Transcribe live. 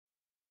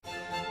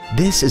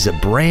This is a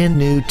brand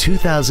new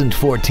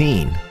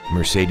 2014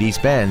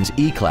 Mercedes-Benz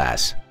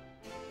E-Class.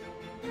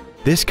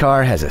 This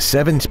car has a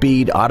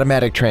 7-speed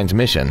automatic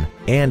transmission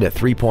and a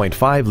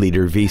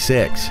 3.5-liter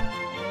V6.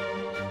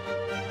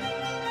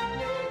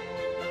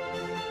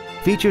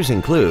 Features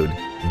include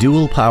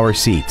dual power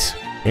seats,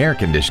 air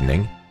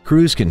conditioning,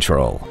 cruise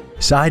control,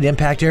 side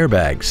impact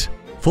airbags,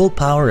 full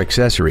power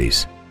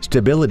accessories,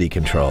 stability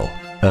control,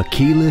 a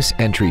keyless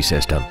entry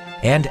system,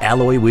 and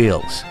alloy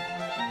wheels.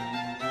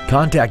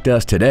 Contact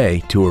us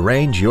today to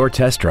arrange your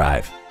test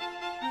drive.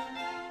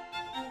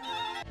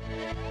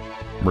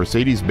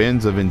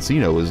 Mercedes-Benz of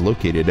Encino is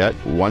located at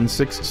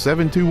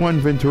 16721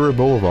 Ventura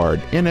Boulevard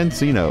in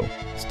Encino.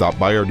 Stop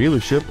by our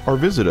dealership or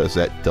visit us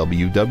at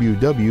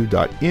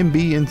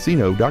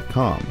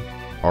www.mbencino.com.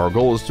 Our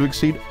goal is to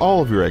exceed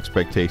all of your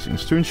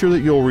expectations to ensure that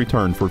you'll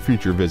return for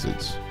future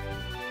visits.